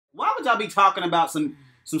would y'all be talking about some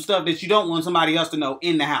stuff that you don't want somebody else to know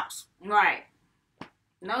in the house? Right.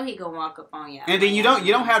 No, he gonna walk up on y'all. And then you don't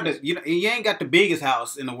have you ain't got the biggest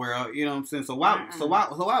house in the world. You know what I'm saying? So why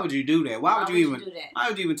would you do that? Why would you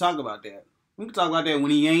even talk about that? We can talk about that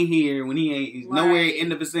when he ain't here, when he's nowhere in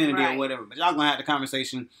the vicinity or whatever. But y'all gonna have the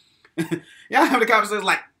conversation. Y'all have the conversation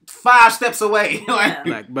like 5 steps away. Yeah.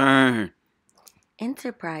 Like burn.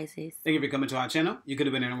 Enterprises. Thank you for coming to our channel. You could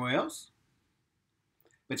have been anywhere else,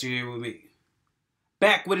 but you're here with me.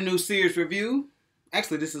 Back with a new series review.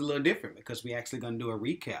 Actually, this is a little different because we're actually going to do a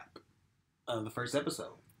recap of the first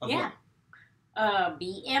episode. BMF.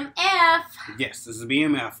 Yes, this is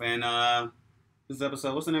BMF. And this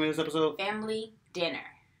episode, what's the name of this episode? Family Dinner.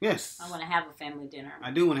 Yes. I want to have a family dinner.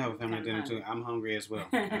 I do want to have a family dinner too. I'm hungry as well.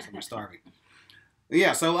 I'm starving.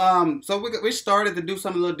 Yeah, so we started to do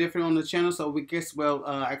something a little different on the channel. So we guess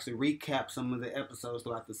actually recap some of the episodes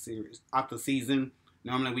throughout the season.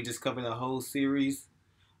 Normally we just cover the whole series.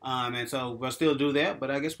 And so we'll still do that, but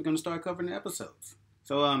I guess we're going to start covering the episodes.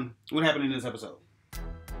 So, what happened in this episode?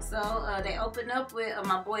 So, they opened up with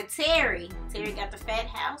my boy Terry. Terry got the fat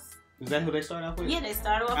house. Is that who they started off with? Yeah, they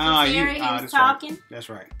started off with Terry. He was talking. Right. That's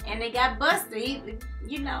right. And they got busted.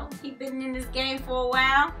 He been in this game for a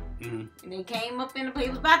while. Mm-hmm. And they came up he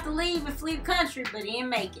was about to leave and flee the country, but he didn't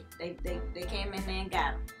make it. They came in there and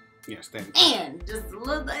got him. Yes, and just a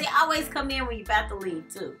little. They always come in when you're about to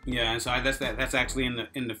leave too. Yeah, and so that's actually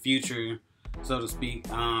in the future, so to speak.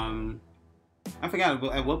 I forgot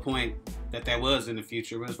at what point that was in the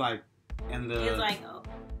future. It was like in the. It was like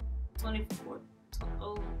 24.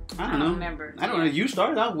 I don't know. Remember. I don't know. You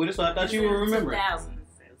started out with it, so I thought you would remember. 2000.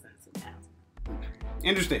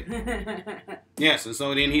 Interesting. Yes, and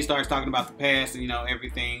so then he starts talking about the past and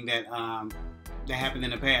everything that happened in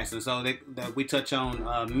the past, and so we touch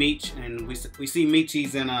on Meech, and we see Meech.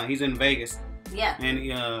 He's in Vegas. Yeah.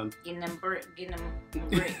 And getting them bricks.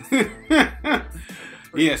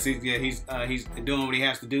 Yes, he's doing what he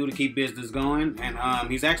has to do to keep business going, and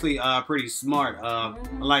he's actually pretty smart. I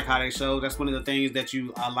like how they show. That's one of the things that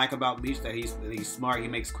you like about Meech, that he's smart. He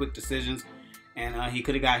makes quick decisions, and he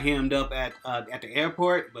could have got hemmed up at the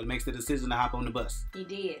airport, but makes the decision to hop on the bus. He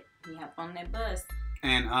did. He hopped on that bus.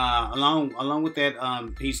 And along with that,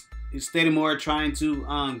 he's steady more trying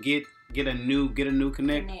to get a new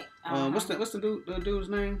connect. What's the dude's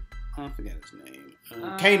name? I forget his name.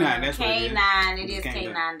 K9. That's what it is. K9. It is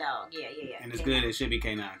K9 dog. Yeah. And it's good. It should be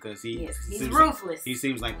K9 because he's ruthless. He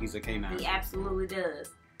seems like he's a K9. He absolutely does.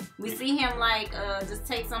 We see him just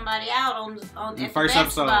take somebody out on the first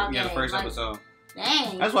episode. Yeah, game. The first episode.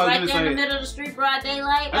 Dang, that's what I was right there in the middle of the street, broad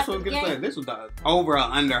daylight. That's what I was gonna say. This was the over or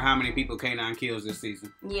under how many people K9 kills this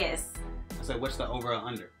season. Yes. I said, what's the over or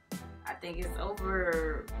under? I think it's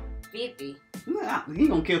over 50. Yeah, he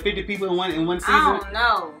gonna kill 50 people in one season. I don't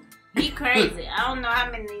know. He crazy. I don't know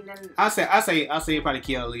how many. I say he probably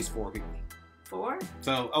kill at least 4 people. 4?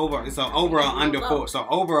 So over or under 4. So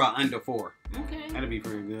over or under 4. Okay. That'd be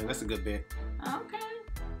pretty good. That's a good bet. Okay.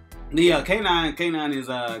 Yeah, K9 is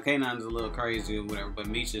a little crazy or whatever, but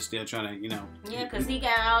Meech is still trying to, Yeah, because he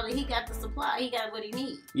got the supply. He got what he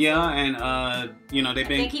needs. Yeah, and I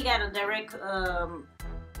think he got a direct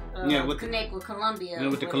connect with Colombia.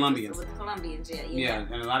 With the Colombians. With the Colombians, yeah. Yeah,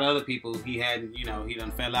 and a lot of other people he had, he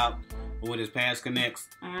done fell out with his past connects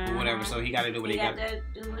or whatever, so he got to do what he got to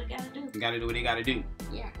do. What he got to do. He got to do what he got to do.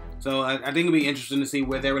 Yeah. So I think it'll be interesting to see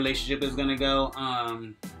where their relationship is gonna go.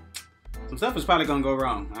 Some stuff is probably gonna go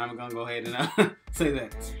wrong. I'm gonna go ahead and say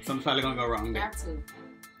that. Something's probably gonna go wrong there. Got to.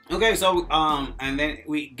 Okay, so and then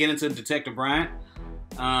we get into Detective Bryant.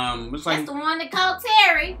 That's the one that called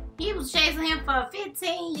Terry. He was chasing him for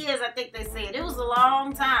 15 years, I think they said. It was a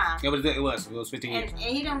long time. It was 15 years. And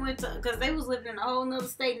he done went to, because they was living in a whole nother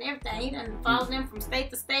state and everything. He done followed them from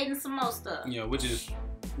state to state and some more stuff. Yeah, which is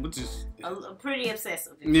pretty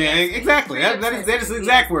obsessive. Yeah, exactly. That is the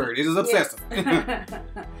exact word. It is obsessive. Yes.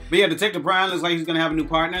 But yeah, Detective Brian looks like he's gonna have a new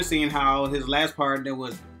partner, seeing how his last partner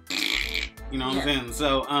was, what I'm saying.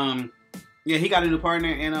 So yeah, he got a new partner,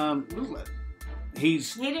 and he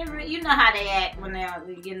didn't. You know how they act when they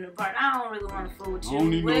get a new partner. I don't really want to fool with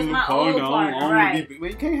you. Where's my old partner? Right.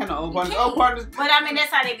 You can't have no old partners. Old partners. But I mean,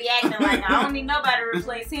 that's how they be acting. Like, I don't need nobody to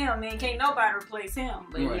replace him, man. Can't nobody replace him.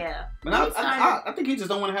 But right. Yeah. But I think he just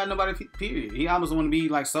don't want to have nobody. Period. He almost want to be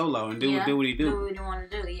like solo and do what he do. Do what he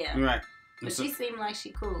want to do. Yeah. Right. But she seemed like she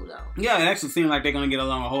cool though. Yeah, it actually seemed like they're gonna get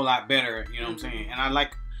along a whole lot better. You know what I'm saying? And I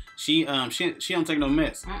like. She don't take no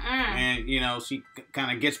mess, and she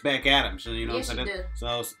kind of gets back at him. So yes,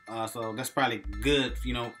 so that's probably good,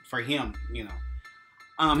 for him.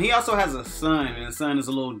 He also has a son, and his son is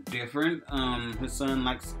a little different. His son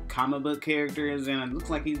likes comic book characters, and it looks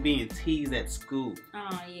like he's being teased at school.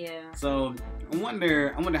 Oh yeah. So I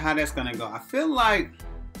wonder how that's gonna go. I feel like.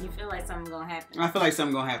 You feel like something's gonna happen. I feel like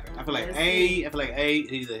something's gonna happen. I feel like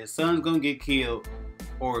either his son's gonna get killed,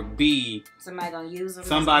 or B, somebody gonna use him.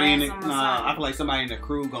 Somebody in the I feel like somebody in the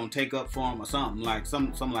crew gonna take up for him or something like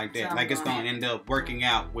something like that. Like it's gonna end up working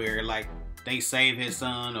out where like they save his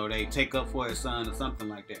son or they take up for his son or something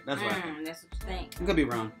like that. That's what I think. That's what you think. I could be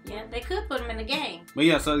wrong. Yeah, they could put him in the game. But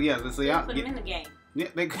yeah, so yeah, let's see. Put him in the game. Yeah,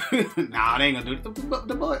 they could. Nah, they ain't gonna do it.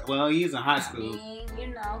 The boy. Well, he's in high school. I mean, you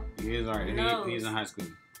know. He is alright. He's in high school.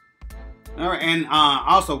 All right, and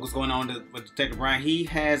also what's going on with Detective Brian? He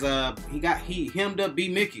has he hemmed up B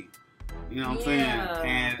Mickey. You know what I'm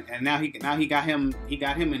saying? And now he got him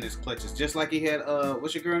in his clutches, just like he had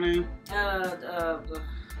what's your girl name?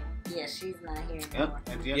 Yeah, she's not here anymore.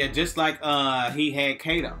 Yep. Yeah, just like he had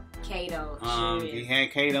Kato. He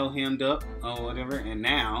had Kato hemmed up or whatever, and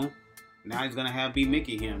now he's gonna have B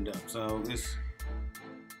Mickey hemmed up. So it's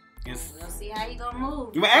we'll see how he gonna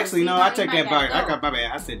move. But actually, no, I take that back. My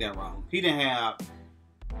bad. I said that wrong. He didn't have.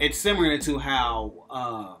 It's similar to how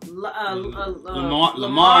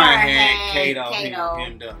Lamar had Kato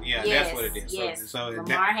hemmed up. Yeah, yes, that's what it is. Yes. So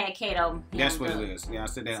Lamar had Kato. That's what it is. Yeah, I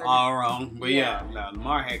said that all wrong. But yeah,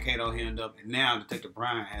 Lamar had Kato hemmed up, and now Detective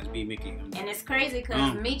Brian has B Mickey hemmed up. And it's crazy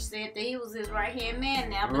because Meech said that he was his right hand man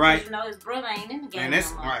now, because you know his brother ain't in the game. And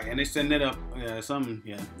that's right. And they setting it up. Yes. I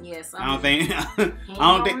don't think he's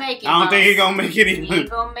gonna make it either. He ain't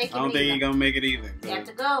gonna make it. I don't think he's gonna make it either. You have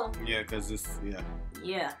to go. Yeah, because it's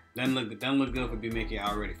Yeah. Doesn't look good for B Mickey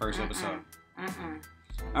already. First episode.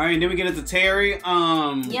 All right, then we get into Terry.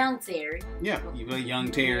 Young Terry. Yeah, young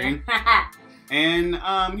Terry. And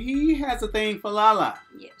he has a thing for Lala.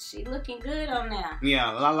 Yeah, she looking good on there.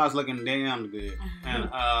 Yeah, Lala's looking damn good. And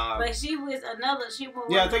but she was another.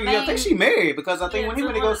 I think she married, because I think when he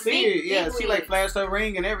went to go see her, she like flashed her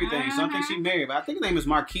ring and everything. So I think she married. But I think his name is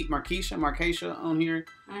Markeisha on here.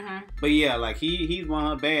 But yeah, like he's one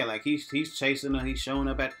of her bad. Like he's chasing her. He's showing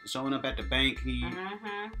up at the bank. He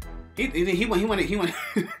went he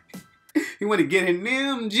went to get in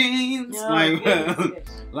them jeans,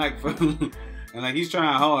 and like he's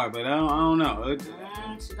trying hard, but I don't know.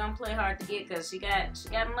 She gonna play hard to get, because she got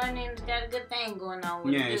money and she got a good thing going on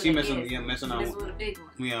with she messing on with a big one.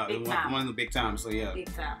 Yeah, one of the big times. So yeah, big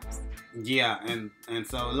times. Yeah, and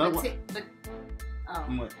so what?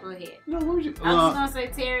 Go ahead. No, what was you? I was gonna say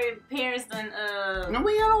Terry parents and No,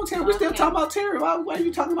 we don't Terry. We still talking about Terry. Why are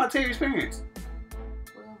you talking about Terry's parents?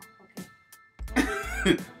 Well,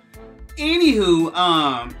 okay. Anywho,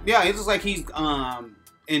 it's just like he's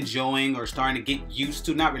enjoying or starting to get used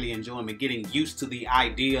to, not really enjoying, but getting used to the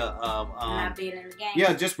idea of not being in the game.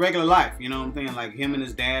 Yeah, just regular life. You know what I'm saying? Like him and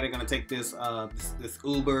his dad are gonna take this this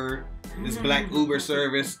Uber, this black Uber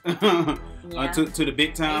service to the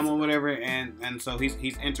big time or whatever, and so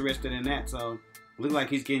he's interested in that. So it looks like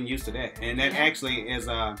he's getting used to that, and that actually is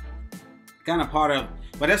kind of part of.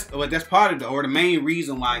 But that's part of the main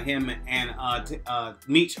reason why him and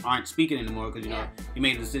Meech aren't speaking anymore, because he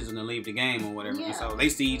made the decision to leave the game or whatever. And so they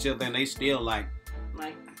see each other and they still like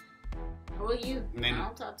who are you? I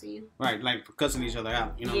don't talk to you. Right, like cussing each other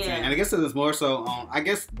out. You know what I'm saying? And I guess it's more so I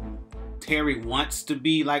guess Terry wants to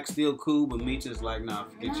be like still cool, but Meech is like, nah,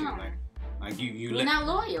 forget you. Like you're not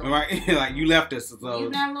loyal, right? Like you left us. So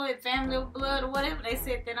you're not loyal, family or blood or whatever. They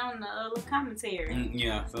said that on the little commentary.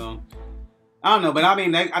 So. I don't know, but I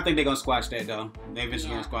mean, I think they're gonna squash that though. They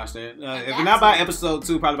eventually gonna squash that. If not by episode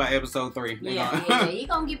 2, probably by episode 3. He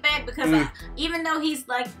gonna get back, because even though he's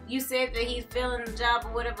like you said that he's filling the job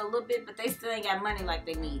or whatever a little bit, but they still ain't got money like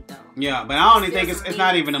they need though. Yeah, but I don't even think it's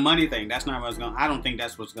not even a money thing. That's not what's gonna. I don't think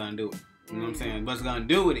that's what's gonna do it. You know what I'm saying? What's gonna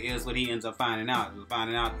do it is what he ends up finding out.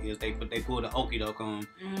 Finding out is they pull the okie doke on.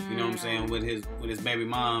 You know what I'm saying? With his baby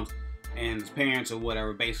moms and his parents or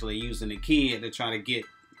whatever, basically using the kid to try to get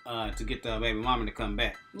the baby mama to come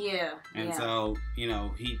back. Yeah. And so,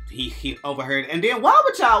 he overheard. And then why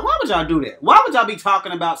would y'all do that? Why would y'all be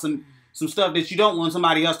talking about some stuff that you don't want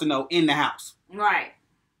somebody else to know in the house? Right.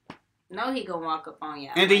 No, he gonna walk up on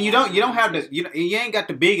y'all. And then you don't have you ain't got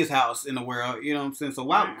the biggest house in the world, you know what I'm saying? So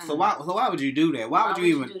why would you do that? Why would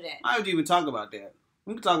you even talk about that?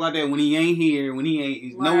 We can talk about that when he ain't here, when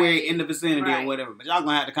he's nowhere in the vicinity or whatever. But y'all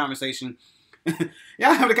gonna have the conversation.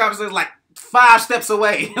 Y'all have the conversation like 5 steps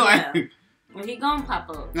away. Well, he gonna pop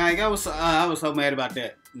up. Like I was so mad about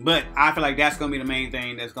that. But I feel like that's gonna be the main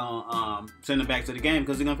thing that's gonna send him back to the game,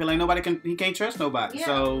 because he's gonna feel like he can't trust nobody. Yeah.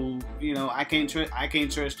 So I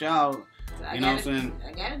can't trust y'all. So you know what I'm saying?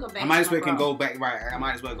 I gotta go back. I might as well can go back. Right. I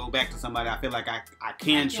might as well go back to somebody I feel like I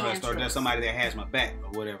can trust, or there's somebody that has my back, or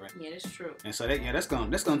whatever. Yeah, that's true. And so that's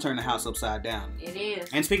gonna turn the house upside down. It is.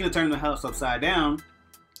 And speaking of turning the house upside down,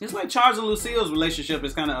 it's like Charles and Lucille's relationship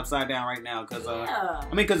is kind of upside down right now, because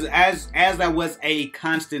because as that was a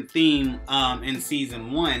constant theme in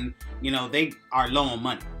season 1, you know, they are low on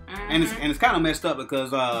money, and it's kind of messed up because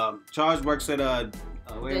Charles works at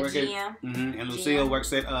GM. And Lucille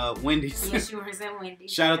works at Wendy's. Yeah, she works at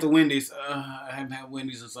Wendy's. Shout out to Wendy's. I haven't had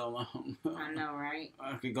Wendy's in so long. I know, right?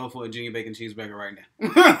 I could go for a junior bacon cheeseburger right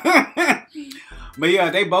now. But yeah,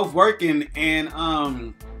 they both working,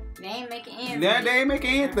 and they ain't making ends. They ain't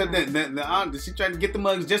making ends. She tried to get the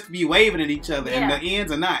mugs just to be waving at each other, and the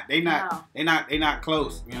ends are not. They not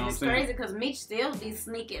close. You know what I'm saying? It's crazy because Mitch still be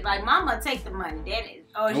sneaking. Like, Mama take the money.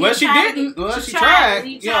 Well, she didn't. She tried.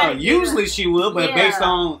 Yeah, usually she would, but based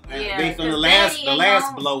on the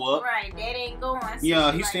last blow up, right? That ain't going. So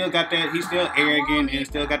yeah, he still got that. He's still arrogant and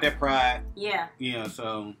still got that pride. Yeah. Yeah.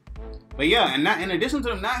 So, but yeah, and not in addition to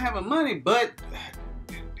them not having money, but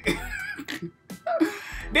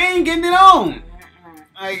they ain't getting it on.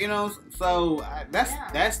 Like, you know, so that's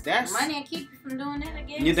money and keep you from doing that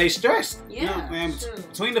again. Yeah, they stressed. Yeah, you know, man,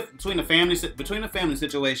 between the family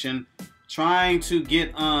situation, trying to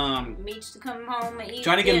get Meech to come home and eat.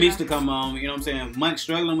 Trying to get Meech to come home. You know what I'm saying? Money,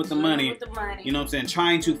 struggling with the money. You know what I'm saying?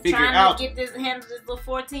 Trying to figure out. To handle this little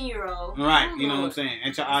 14-year-old. Right. You know what I'm saying?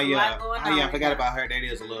 And I forgot about her. That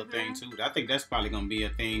is a little thing too. I think that's probably gonna be a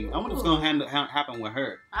thing. I wonder what's gonna happen with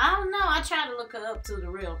her. I don't know. I try to look her up to the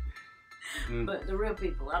real. But the real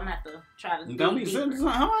people, I'm gonna have to try to. Don't be.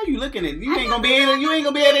 How are you looking at? You ain't gonna be able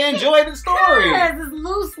to enjoy the story. Because it's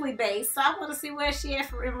loosely based, so I want to see where she at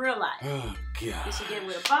in real life. Oh God. Did she get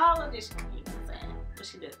with a ball, or did she? You know what I'm saying? What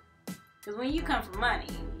she do? Because when you come from money,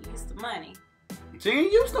 you used to money. She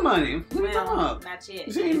ain't used to money. What are you talking about? Not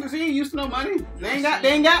yet. She ain't used to no money. They ain't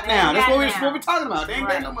got now. That's what we're talking about. They ain't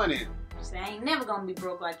got no money. They ain't never gonna be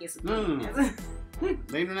broke like it's. They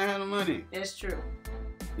do not have no money. That's true.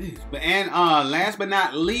 And last but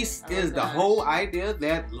not least is the whole idea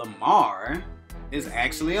that Lamar is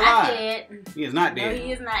actually alive. He is not dead. No,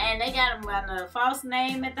 he is not. And they got him by a false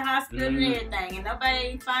name at the hospital and everything. And nobody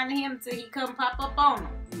ain't finding him until he come pop up on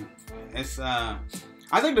them. It's I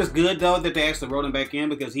think that's good though that they actually wrote him back in,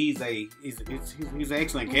 because he's an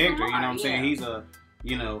excellent character. You know what I'm saying? He's and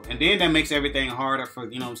then that makes everything harder for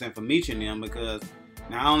for Meech and them, because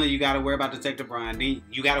not only you got to worry about Detective Brian,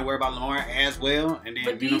 you got to worry about Lamar as well. And then,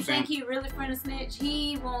 but do you think he really finna snitch?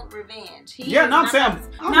 He want revenge. I'm not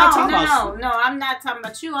talking about No, I'm not talking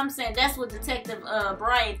about you. I'm saying that's what Detective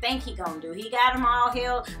Brian think he gonna do. He got him all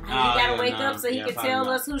held. He got to wake up so he can tell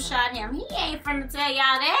us who shot him. He ain't finna tell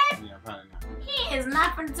y'all that. Yeah, probably not. He is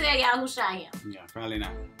not finna tell y'all who shot him. Yeah, probably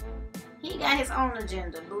not. He got his own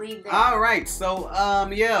agenda, believe that. All right, so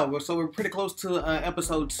we're pretty close to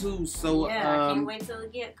episode 2. So I can't wait till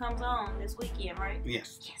it comes on this weekend, right?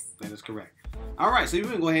 Yes, that is correct. All right, so if you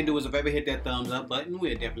want to go ahead and do us a favor, hit that thumbs up button.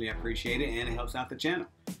 We'd definitely appreciate it, and it helps out the channel.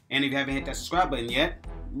 And if you haven't hit that subscribe button yet,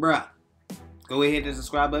 bruh, go ahead and hit the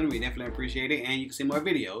subscribe button. We definitely appreciate it, and you can see more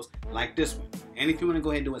videos like this one. And if you want to go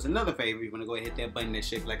ahead and do us another favor, you want to go ahead and hit that button that's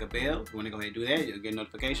shaped like a bell. If you want to go ahead and do that, you'll get a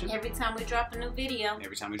notification. Every time we drop a new video. And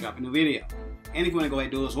if you want to go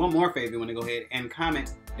ahead and do us one more favor, you want to go ahead and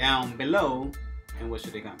comment down below. And what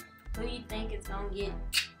should they comment? Who you think is going to get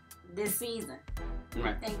this season? Who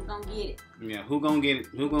you think is going to get it? Yeah, who going to get it?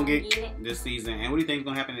 Who going to get it this season? And what do you think is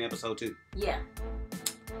going to happen in episode 2? Yeah.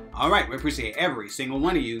 All right, we appreciate every single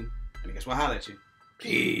one of you. And I guess we'll holler at you.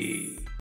 Peace.